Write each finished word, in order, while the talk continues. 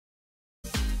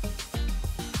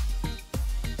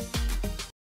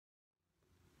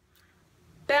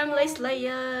Family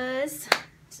Slayers.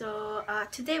 So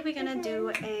today we're gonna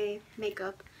do a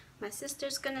makeup. My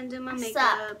sister's gonna do my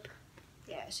makeup.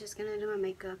 Yeah, she's gonna do my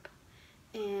makeup,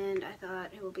 and I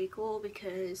thought it would be cool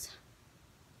because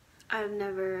I've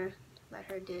never let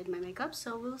her did my makeup,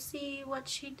 so we'll see what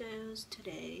she does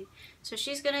today. So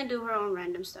she's gonna do her own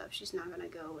random stuff. She's not gonna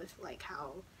go with like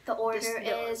how the order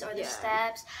is or the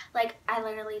steps. Like, I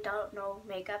literally don't know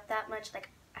makeup that much. Like,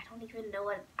 I don't even know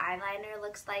what eyeliner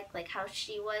looks like how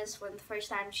she was when the first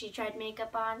time she tried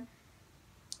makeup on.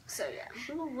 So yeah,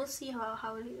 we'll see how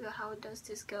does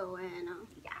this go, and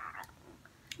yeah,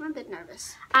 I'm a bit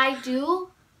nervous. I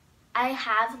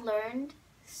have learned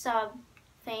some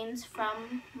things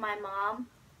from my mom,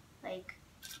 like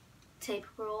tape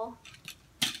rule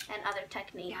and other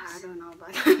techniques. Yeah, I don't know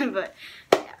about that, but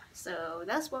yeah. So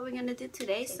that's what we're gonna do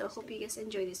today. So hope you guys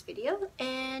enjoy this video,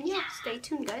 and yeah, stay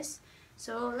tuned, guys.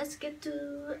 So let's get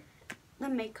to the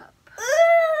makeup. Ooh,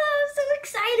 I'm so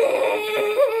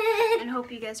excited! And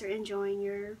hope you guys are enjoying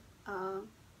your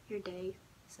day.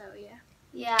 So yeah.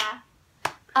 Yeah.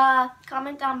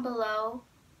 Comment down below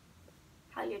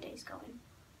how your day's going.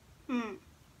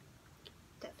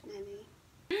 Definitely.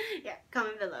 Yeah,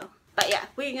 comment below. But yeah,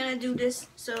 we're gonna do this.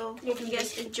 So hope you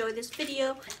guys enjoy this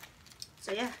video.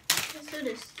 So yeah, let's do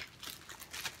this.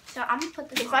 So I'm gonna put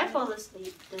this. If I fall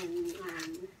asleep, then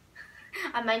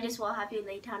I might as well have you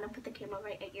lay down and put the camera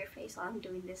right at your face while I'm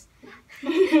doing this.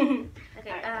 Okay.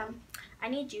 Right. I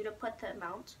need you to put the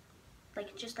amount,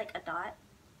 like just like a dot,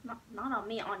 not on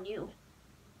me, on you.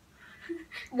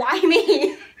 Why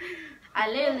me? I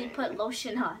literally put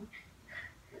lotion on.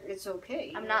 It's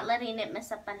okay. I'm not letting it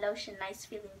mess up my lotion, nice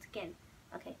feeling skin.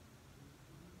 Okay.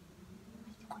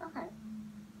 Okay,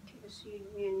 so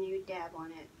you dab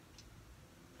on it.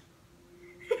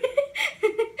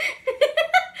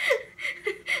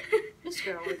 This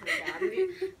girl with her dab.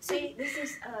 See, this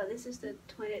is the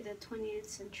 20th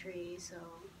century, so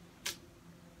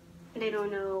they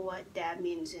don't know what dab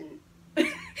means in.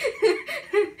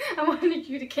 I wanted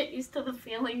you to get used to the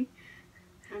feeling.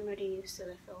 I'm already used to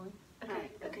the feeling. Okay,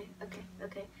 right,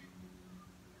 okay.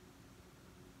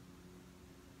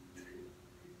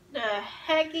 The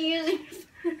heck are you using?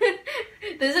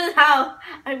 This is how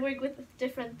I work with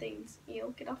different things.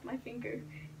 Yo, get off my finger.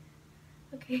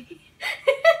 Okay.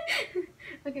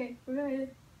 Okay, we're gonna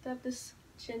dab this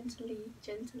gently.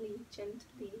 Dab,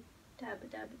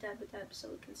 so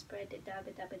we can spread it. Dab.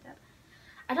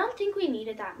 I don't think we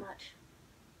needed that much.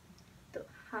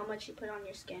 How much you put on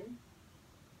your skin?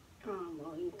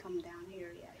 Well, you can come down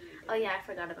here. Yeah. Oh yeah, I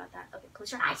forgot about that. Okay,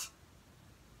 close your eyes.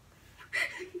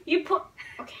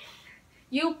 Okay.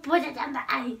 You put it on the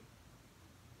eye.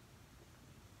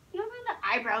 You know the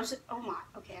eyebrows. Oh my.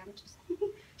 Okay, I'm just.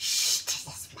 Shh, this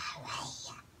is my way.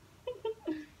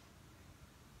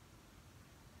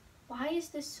 Why is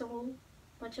this so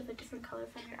much of a different color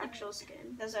from your actual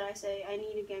skin? That's what I say. I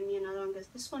need to get me another one because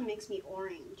this one makes me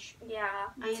orange. Yeah,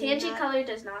 tangy color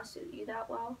does not suit you that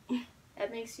well.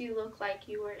 It makes you look like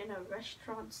you were in a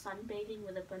restaurant sunbathing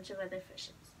with a bunch of other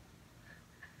fishes.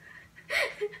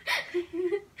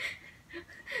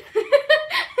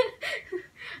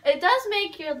 It does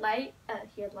make your light.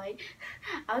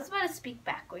 I was about to speak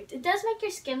backwards. It does make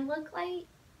your skin look like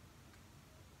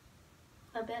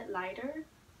a bit lighter,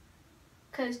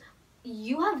 cause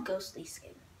you have ghostly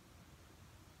skin.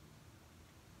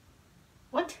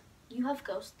 What? You have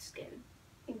ghost skin.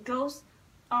 Ghost.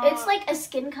 It's like a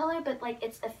skin color, but like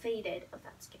it's a faded of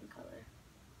that skin color.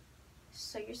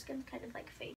 So your skin's kind of like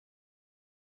faded.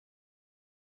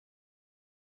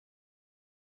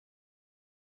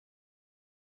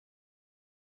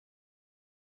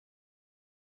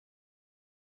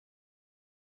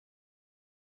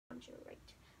 You're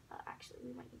right. Actually,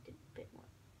 we might need a bit more.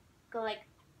 Go like,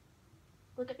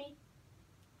 look at me.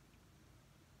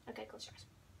 Okay, close your eyes.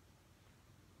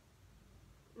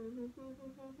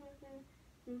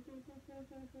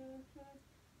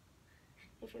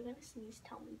 If you're gonna sneeze,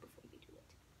 tell me before you do it.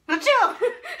 Achoo!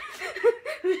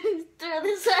 Throw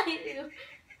this at you.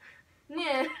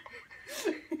 Yeah.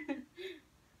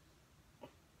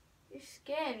 Your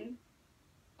skin.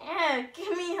 Yeah,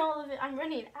 give me all of it. I'm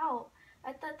running out.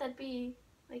 I thought that'd be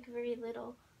like very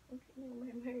little. Okay, no,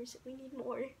 we need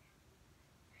more.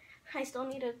 I still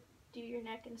need to do your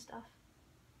neck and stuff.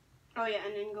 Oh yeah,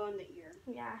 and then go in the ear.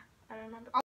 Yeah, I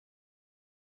remember.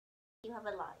 You have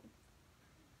a line.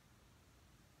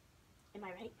 Am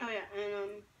I right? Oh yeah,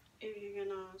 and if you're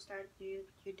gonna start, you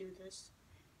do this.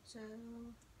 So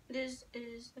this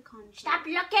is the contour. Stop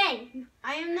looking!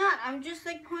 I am not. I'm just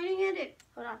like pointing at it.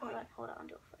 Hold on. I'll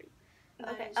do it for you.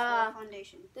 Okay. The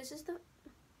foundation. This is the.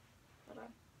 Hold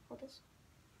on. Hold this.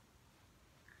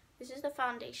 This is the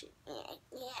foundation. Yeah,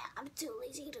 I'm too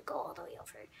lazy to go all the way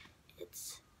over.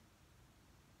 It's,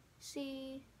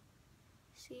 see,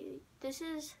 this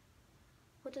is,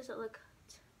 what does it look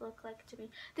like to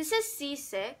me? This is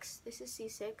C6. This is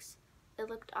C6. It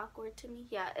looked awkward to me.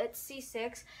 Yeah, it's C6.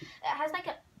 It has like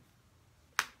a,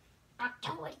 I'm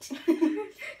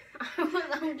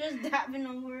just dabbing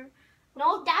over.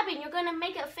 No dabbing, you're gonna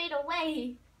make it fade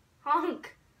away.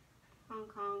 Honk.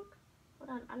 Honk honk. Hold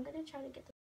on, I'm gonna try to get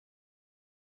the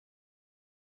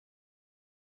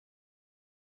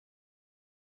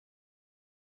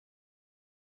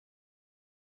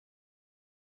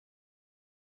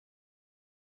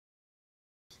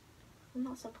I'm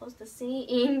not supposed to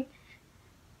sing.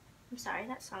 I'm sorry,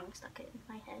 that song stuck in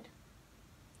my head.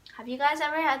 Have you guys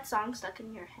ever had songs stuck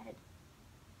in your head?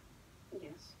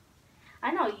 Yes.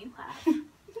 I know you have.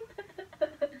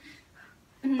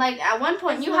 Like at one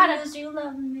point you had a. You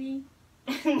love me.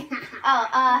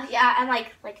 Yeah, and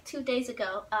like 2 days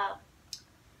ago.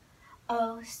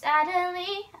 Oh,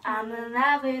 suddenly I'm in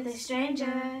love with a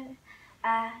stranger.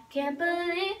 I can't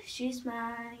believe she's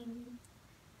mine.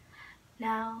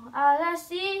 Now all I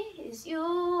see is you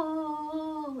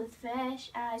with fresh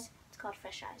eyes. It's called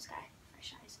Fresh Eyes, guy.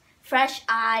 Fresh Eyes. Fresh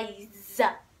Eyes.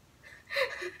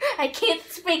 I can't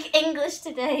speak English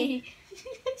today.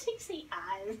 You say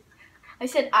eyes. I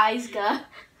said eyes, guy.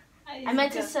 I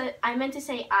meant to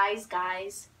say eyes,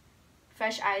 guys.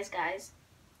 Fresh Eyes, guys.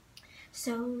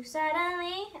 So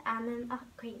suddenly I'm in. Oh,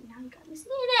 great! Now you got me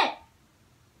singing it.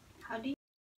 How do you?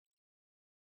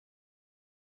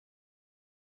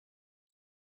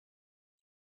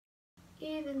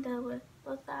 Even though we're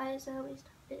both eyes always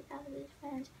started out of his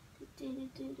friends.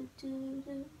 Think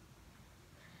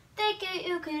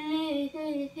you could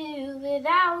live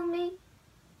without me.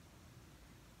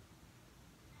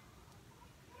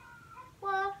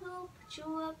 What who put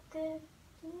you up there?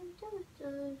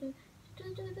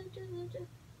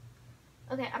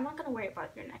 Okay, I'm not gonna worry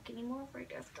about your neck anymore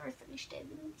right after I finish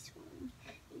dabbing this one.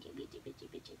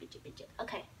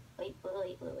 Okay,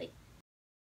 wait.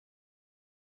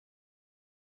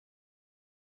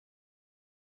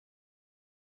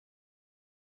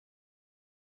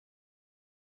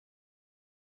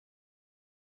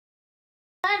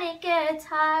 When it gets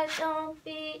hot, don't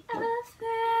be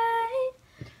afraid.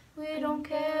 We don't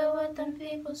care what them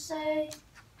people say.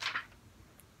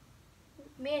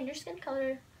 Man, your skin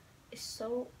color is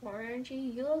so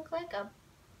orangey. You look like a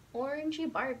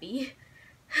orangey Barbie.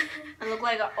 I look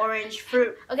like an orange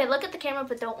fruit. Okay, look at the camera,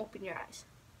 but don't open your eyes.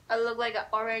 I look like an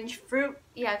orange fruit.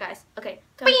 Yeah, guys. Okay.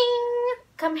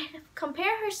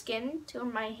 Compare her skin to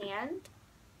my hand.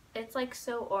 It's like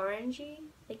so orangey.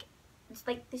 Like it's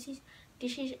like this is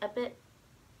a bit.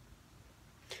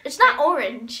 It's not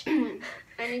orange.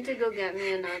 I need to go get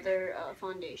me another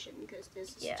foundation because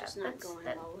this is just not going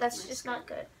well. That's just not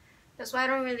good. That's why I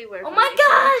don't really wear. Oh my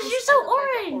gosh, you're so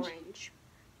orange.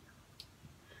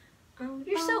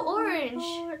 You're so orange.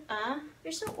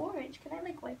 You're so orange. Can I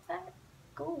like wipe that?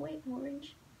 Go away,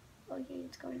 orange. Okay,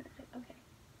 it's going okay.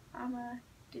 I'm gonna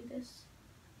do this.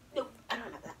 Nope, I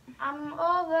don't have that. I'm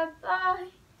over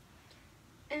by.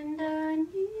 And I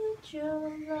need your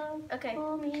love. Okay.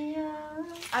 Pull me up.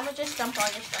 I'm gonna just dump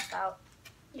all your stuff out.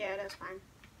 Yeah, that's fine.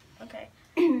 Okay.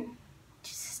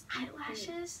 Jesus,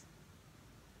 eyelashes.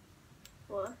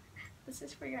 What? This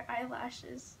is for your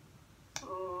eyelashes.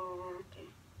 Oh, okay.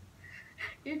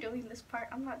 You're doing this part.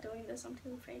 I'm not doing this. I'm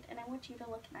too afraid. And I want you to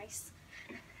look nice.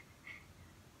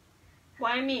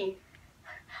 Why me?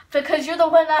 Because you're the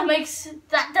one that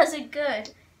does it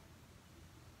good.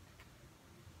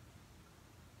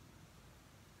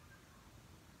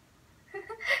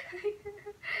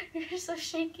 You're so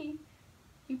shaky.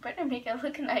 You better make it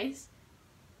look nice.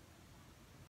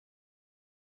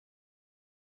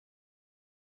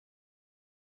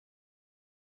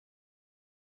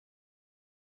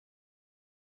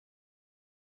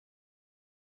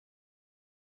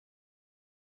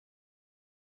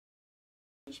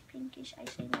 Pinkish, I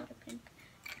say no to pink.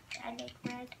 I like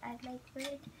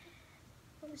red.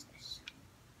 What is this?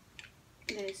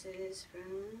 This is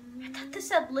from... I thought this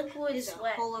said liquid It's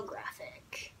sweat.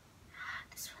 holographic.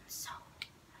 This one's so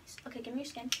nice. Okay, give me your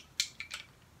skin.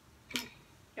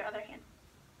 Your other hand.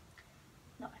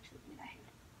 No, actually, give me that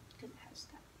hand. Because it has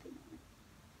that thing on it.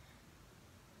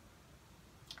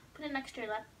 Put it next to your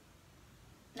lip.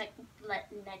 Next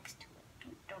to it.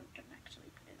 Don't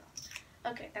actually put it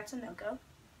on. Okay, that's a no-go.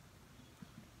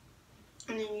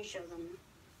 And then you show them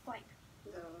Like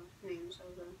the names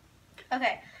of them.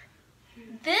 Okay.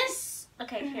 This,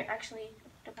 okay, here, actually,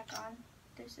 put it back on.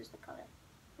 This is the color.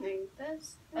 Like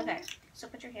this. Okay, so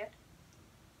put your hand.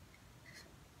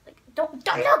 Like, don't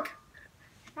look!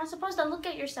 You're not supposed to look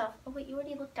at yourself. Oh wait, you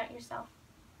already looked at yourself.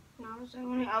 No,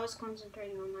 I was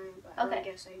concentrating on mine, but Okay. I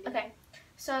guess I did. Okay,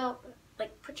 so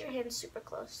like put your hands super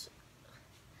close.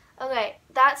 Okay,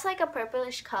 that's like a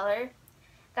purplish color.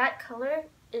 That color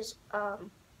is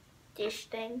this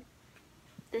thing.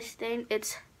 This thing,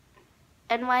 it's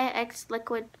NYX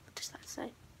liquid. What does that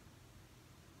say?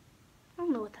 I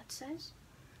don't know what that says.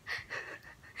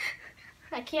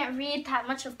 I can't read that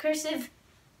much of cursive.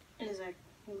 It is like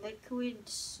liquid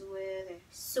sweater.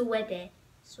 Suede.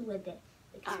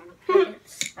 Like, I don't know.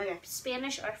 Okay.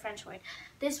 Spanish or French word.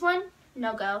 This one,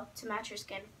 no go, to match your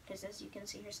skin, because as you can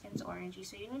see, your skin's orangey,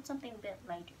 so you need something a bit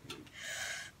lighter.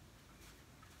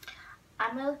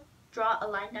 I'm gonna draw a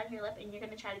line down your lip, and you're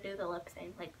gonna try to do the lip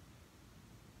thing, like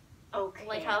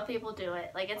how people do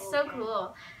it. Like, it's so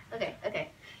cool. Okay.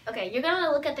 You're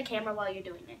gonna look at the camera while you're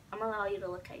doing it. I'm gonna allow you to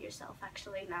look at yourself.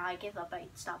 Actually, now I give up by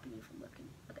stopping you from looking.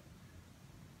 Okay.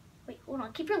 Wait, hold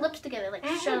on. Keep your lips together. Like,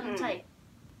 shut them tight.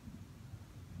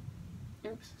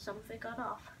 Oops, some of it got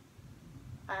off.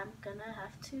 I'm gonna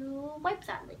have to wipe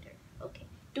that later. Okay,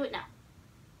 do it now.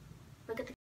 Look at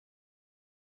the...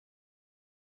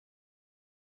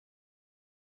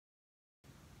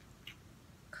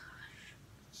 Gosh,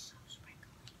 it's so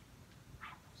sparkly. I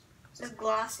love sparkles. It's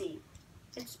glossy.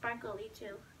 It's sparkly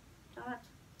too.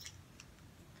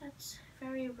 That's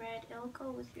very red. It'll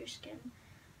go with your skin.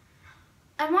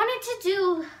 I wanted to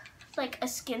do like a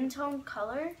skin tone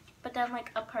color, but then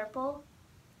like a purple.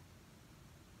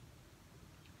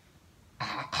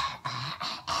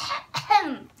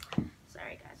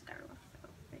 Sorry guys, got a rough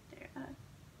throat right there.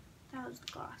 That was the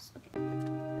gloss. Okay.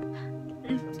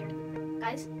 I'm scared.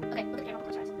 Guys, okay, look at the camera,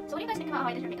 close your eyes. So what do you guys think about how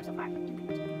I did your makeup so far? Come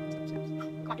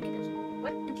on, do this.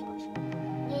 What? Do blush.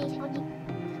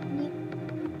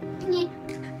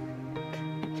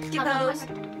 Get those.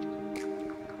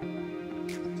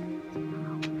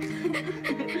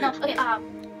 No, okay, you know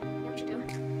what you do?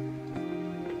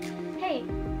 Hey,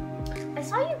 I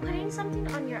saw you putting something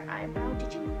on your eyebrow.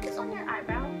 Did you put this on your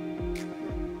eyebrow?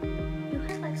 You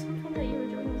had like something that you were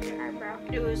doing with your eyebrow.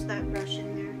 It was that brush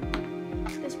in there.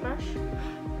 This brush?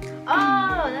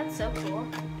 Oh, that's so cool.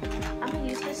 I'm gonna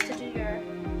use this to do your...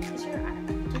 Is your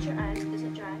eye? Is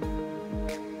it dry?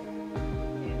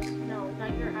 Yes. No,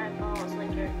 not your eyeballs,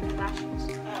 like your lashes.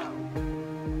 Oh.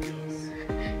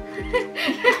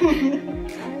 I'm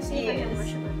gonna see if I can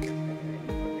brush it with this.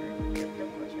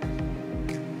 Don't close your eyes.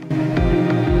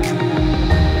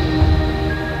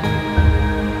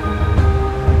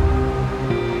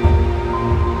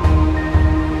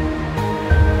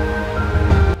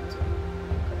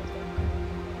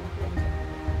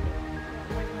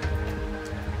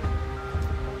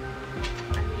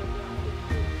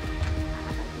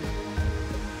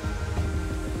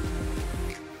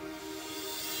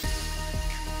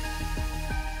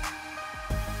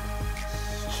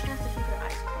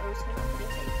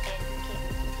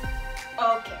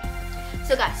 Okay.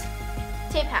 So guys,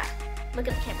 tape hack. Look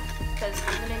at the camera, because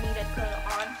I'm gonna need to put it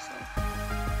on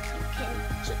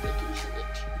so they can see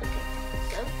it. Okay.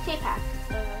 So tape hack.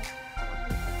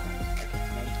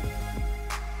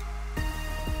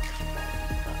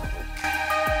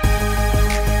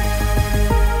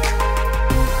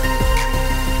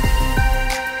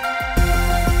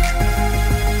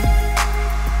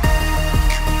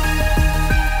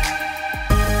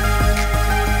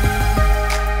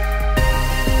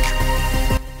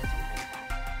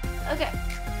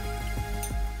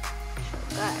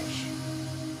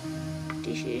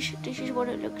 This is what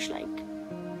it looks like.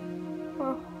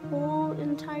 Our whole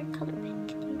entire color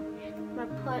pink. I'm gonna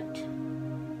put,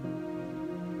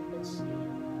 let's see,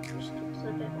 this gives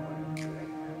a bit more right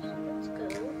now, so let's go.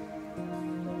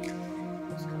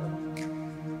 Let's go.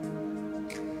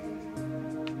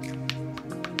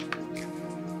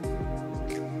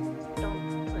 Don't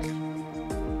push.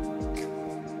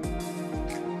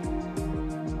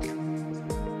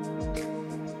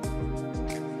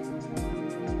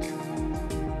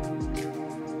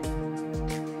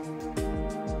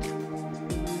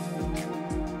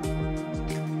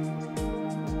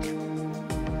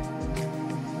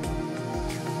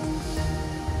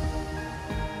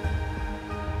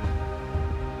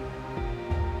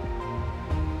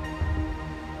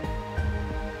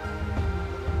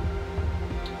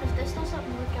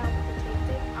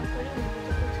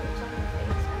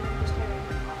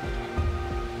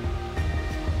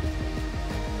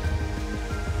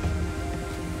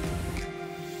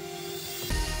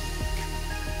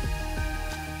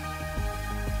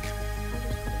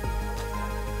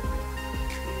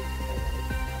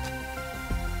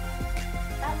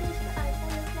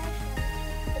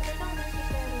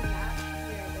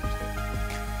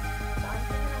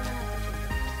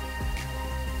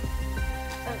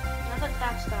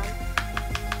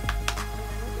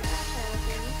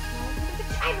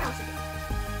 eyebrows again.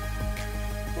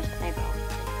 Where's the eyebrow?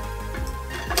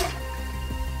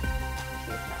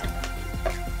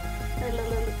 Here's the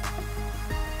eyebrow. Look.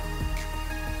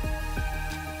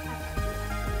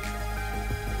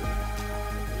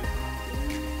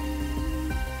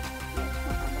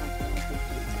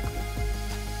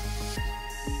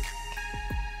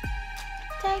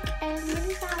 Take as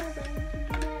many flowers as you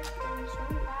can and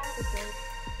swing by the gate.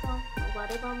 Oh,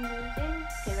 nobody but me again.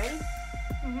 Okay, ready?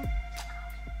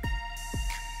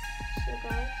 So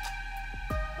guys,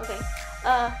 okay,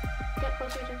 get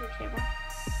closer to the camera.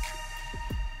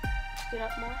 Scoot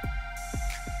up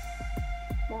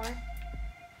more.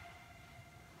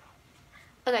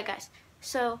 Okay guys,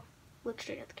 so look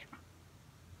straight at the camera.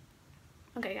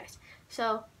 Okay guys,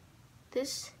 so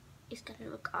this is gonna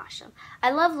look awesome.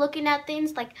 I love looking at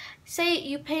things like, say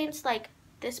you paint like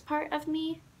this part of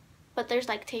me, but there's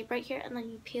like tape right here, and then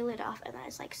you peel it off and then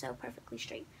it's like so perfectly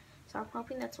straight. So I'm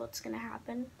hoping that's what's gonna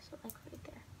happen. So like right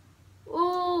there.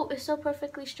 Ooh, it's so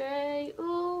perfectly straight.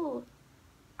 Ooh,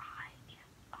 I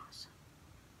am awesome.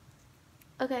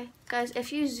 Okay guys,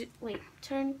 if you wait,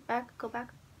 turn back, go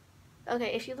back.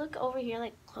 Okay, if you look over here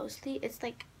like closely, it's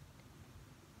like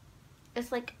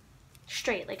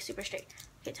straight, like super straight.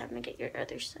 Okay, time to get your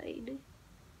other side.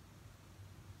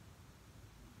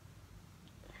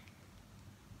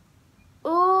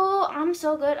 Ooh, I'm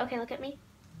so good. Okay, look at me.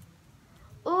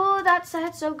 Ooh, that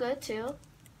side's so good too.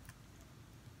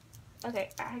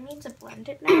 Okay, I need to blend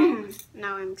it now.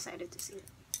 Now I'm excited to see it.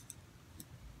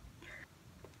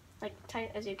 Like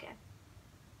tight as you can.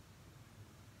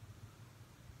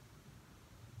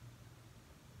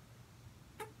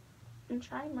 I'm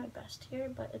trying my best here,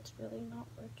 but it's really not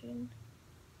working.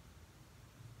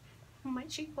 My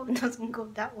cheekbone doesn't go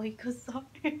that way because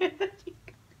okay.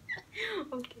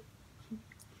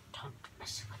 Don't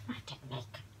mess with my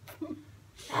technique.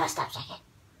 Oh, stop shaking.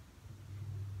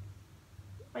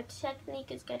 My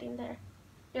technique is getting there.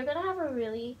 You're gonna have a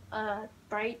really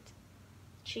bright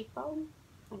cheekbone.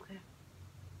 Okay.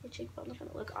 Your cheekbone's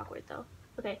gonna look awkward though.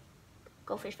 Okay,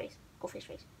 go fish face. Go fish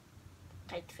face.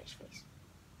 Tight fish face.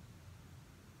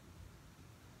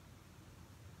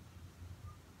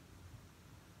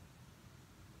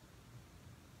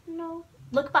 No.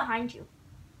 Look behind you.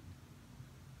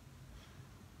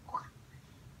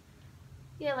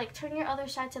 Yeah, like turn your other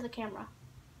side to the camera.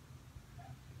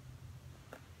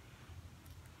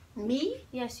 Me?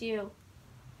 Yes, you.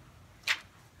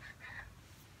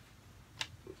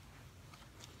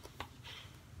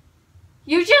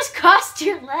 You just crossed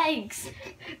your legs.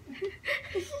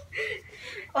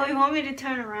 Oh, you want me to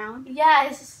turn around?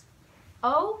 Yes.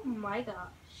 Oh my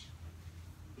gosh.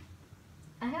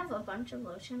 I have a bunch of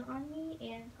lotion on me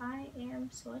and I am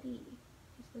sweaty.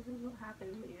 This is what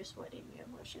happens when you're sweating, you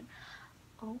have lotion.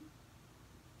 Oh.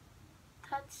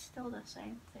 That's still the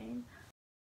same thing.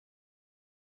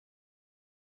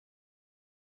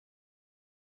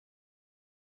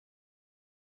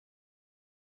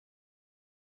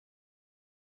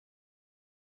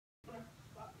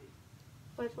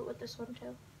 Wait, put with this one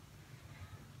too.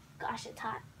 Gosh, it's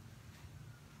hot.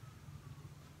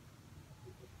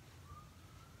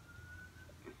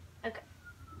 Okay.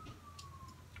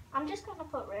 I'm just gonna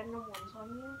put random ones on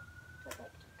you to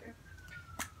like trigger.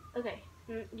 Okay,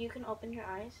 you can open your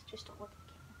eyes. Just don't look at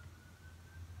the camera.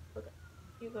 Look at.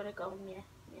 You're gonna go meh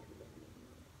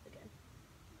again.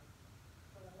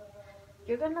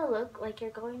 You're gonna look like you're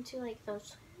going to like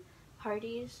those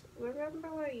parties.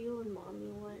 Remember where you and mommy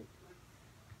went?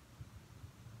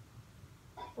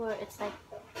 Where it's like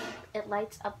it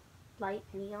lights up light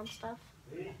neon stuff.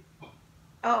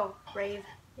 Oh, rave.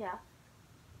 Yeah.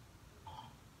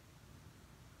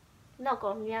 No,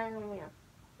 go meow meow.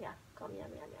 Yeah, go meow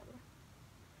meow meow.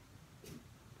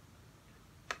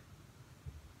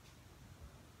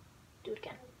 Do it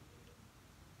again.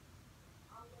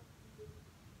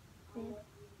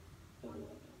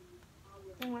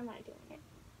 Why am I doing it?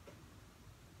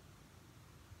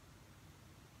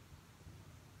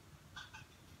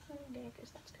 Okay, I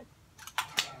guess that's good.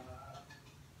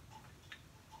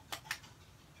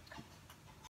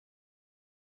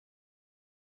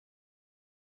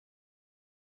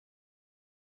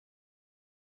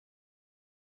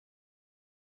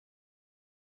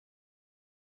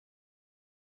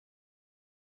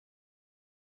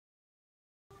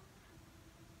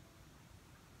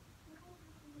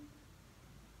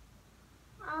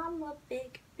 I'm a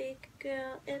big, big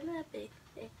girl in a big,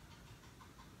 big.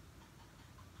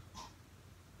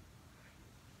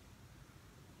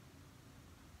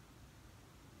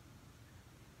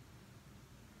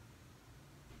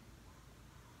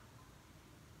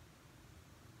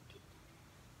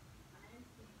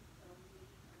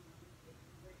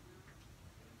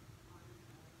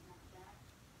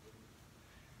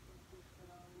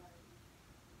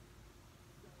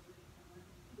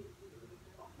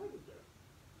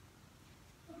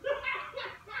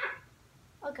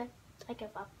 I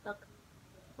give up. Look.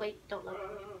 Wait, don't look.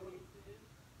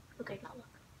 Okay, now look.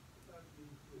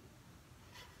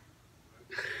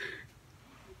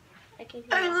 I gave you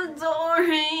I look so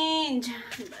orange.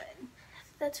 But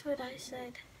that's what I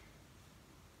said.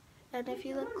 And if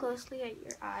you look closely at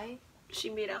your eye. She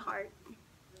made a heart.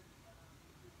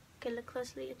 Okay, look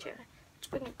closely at your eye. Let's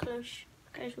bring it close.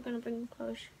 Guys, we're gonna bring it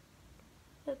close.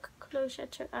 Look close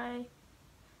at your eye.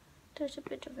 There's a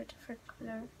bit of a different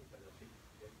color.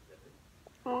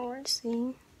 Oh, let's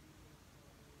see.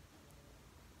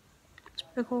 It's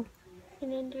pretty cool.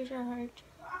 And then there's a heart.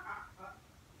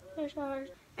 There's a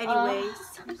heart.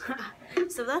 Anyways,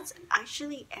 so that's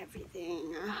actually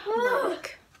everything.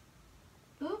 Like,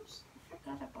 oops, I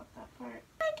forgot about that part.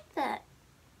 I did that.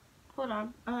 Hold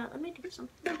on. Let me do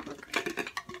something real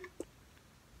quick.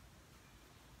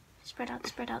 Spread out,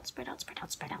 spread out, spread out, spread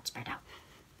out, spread out, spread out.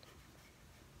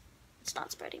 It's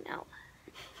not spreading out.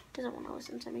 Doesn't want to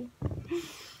listen to me.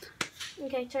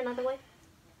 Okay, turn the other way.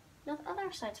 No, the other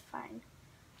side's fine.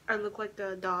 I look like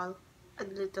a doll. A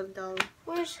little doll.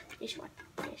 Where's this one?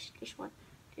 This one.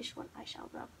 This one. I shall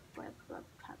rub,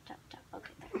 tap, tap, tap.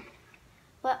 Okay, there.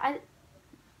 But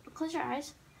close your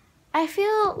eyes. I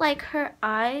feel like her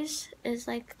eyes is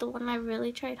like the one I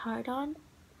really tried hard on.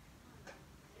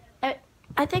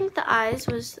 I think the eyes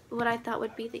was what I thought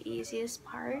would be the easiest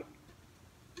part.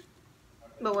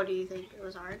 But what do you think? It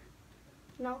was hard?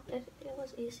 No, it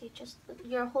was easy. Just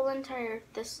your whole entire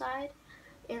this side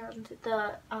and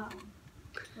the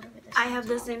whatever this I have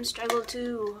the same struggle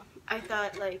too. I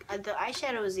thought like the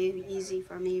eyeshadow was easy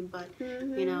for me, but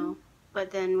you know,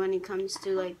 but then when it comes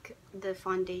to like the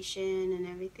foundation and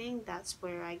everything, that's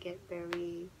where I get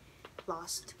very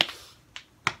lost.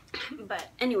 But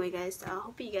anyway, guys, I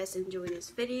hope you guys enjoy this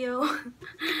video.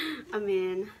 I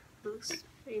mean, looks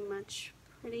pretty much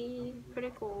pretty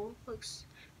cool.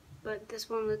 But this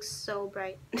one looks so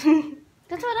bright. That's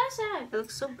what I said. It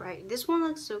looks so bright. This one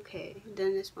looks okay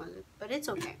than this one, but it's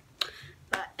okay.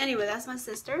 But anyway, that's my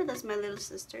sister. That's my little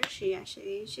sister. She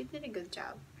did a good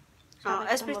job.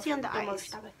 Especially on the eyes.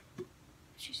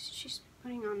 She's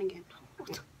putting on again.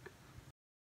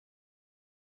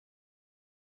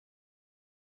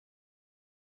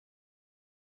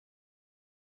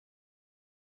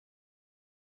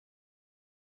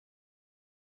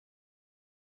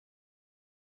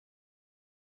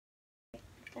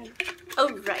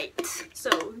 Alright, so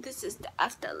this is the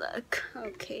after look.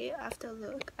 Okay, after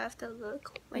look.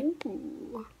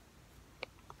 Ooh.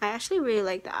 I actually really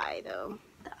like the eye though.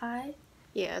 The eye?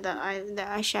 Yeah, the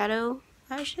eyeshadow.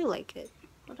 I actually like it.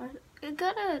 Hold on. I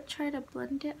gotta try to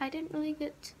blend it. I didn't really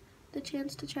get the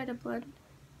chance to try to blend.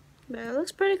 But it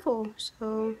looks pretty cool,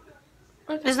 so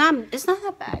Okay. it's not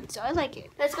that bad, so I like it.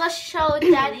 Let's go show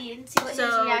Daddy and see what his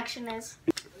reaction is.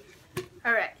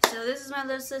 Alright, so this is my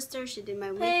little sister. She did my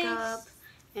makeup.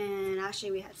 And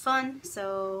actually we had fun,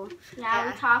 so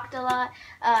yeah, we talked a lot.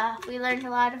 We learned a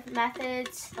lot of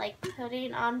methods, like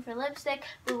putting on for lipstick.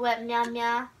 We went meow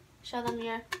meow. Show them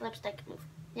your lipstick move.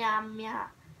 Meow meow.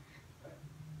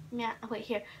 Meow. Wait,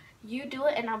 here. You do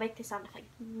it and I'll make the sound effect.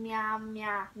 Meow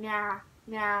meow meow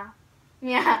meow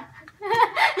meow.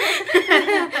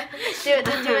 Do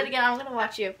it again. I'm gonna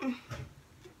watch you.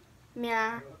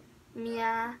 Meow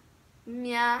meow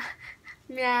meow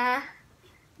meow.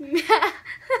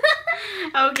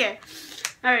 Okay.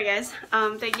 Alright guys,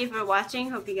 thank you for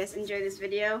watching. Hope you guys enjoyed this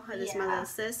video. This is my little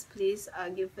sis. Please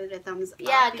give it a thumbs up.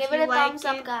 Yeah, give it a thumbs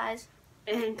up, guys.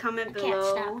 And comment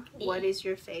below what is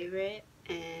your favorite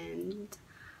and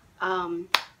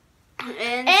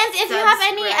if you have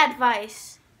any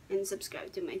advice. And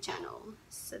subscribe to my channel.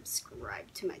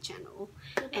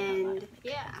 And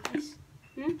yeah.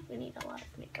 We need a lot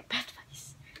of makeup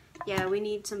advice. Yeah, we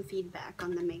need some feedback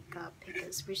on the makeup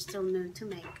because we're still new to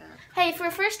makeup. Hey, for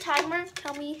a first timer,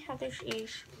 tell me how this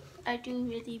is. I do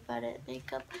really bad at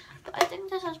makeup, but I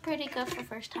think this is pretty good for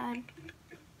first time.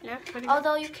 Yeah, pretty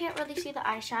Although you can't really see the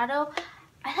eyeshadow.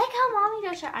 I like how Mommy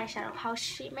does her eyeshadow, how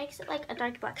she makes it like a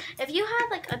dark black. If you had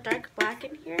like a dark black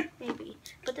in here, maybe.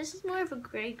 But this is more of a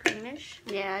gray greenish.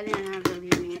 Yeah, I didn't have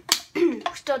really any.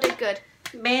 Still did good.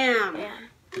 Bam! Yeah.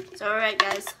 So alright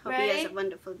guys, hope you guys have a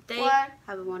wonderful day. 1,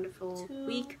 have a wonderful 2,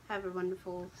 week. Have a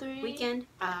wonderful 3. weekend.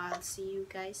 I'll see you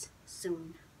guys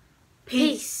soon.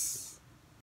 Peace.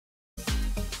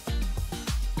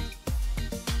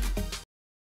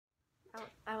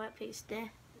 I went peace.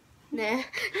 Nah.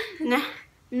 Nah.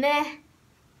 Nah.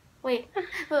 Wait.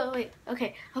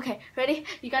 Okay. Ready?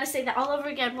 You gotta say that all over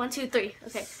again. 1, 2, 3.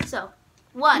 Okay. So,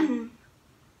 1.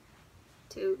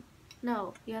 2.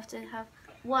 No, you have to have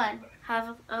 1.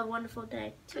 Have a wonderful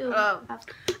day. 2. Oh. Have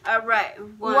All right.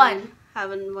 1.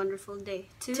 Have a wonderful day.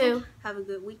 2. 2. Have a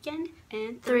good weekend.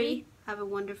 And 3. Have a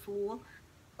wonderful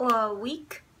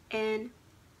week. And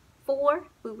 4.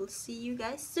 We will see you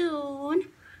guys soon.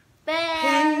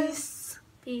 Peace.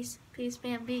 Peace. Peace,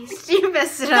 man. Peace. You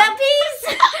messed it up.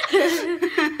 Peace.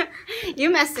 You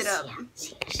messed it up.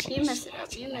 You messed it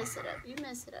up. You messed it up. You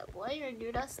messed it up. Why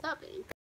you're not stopping?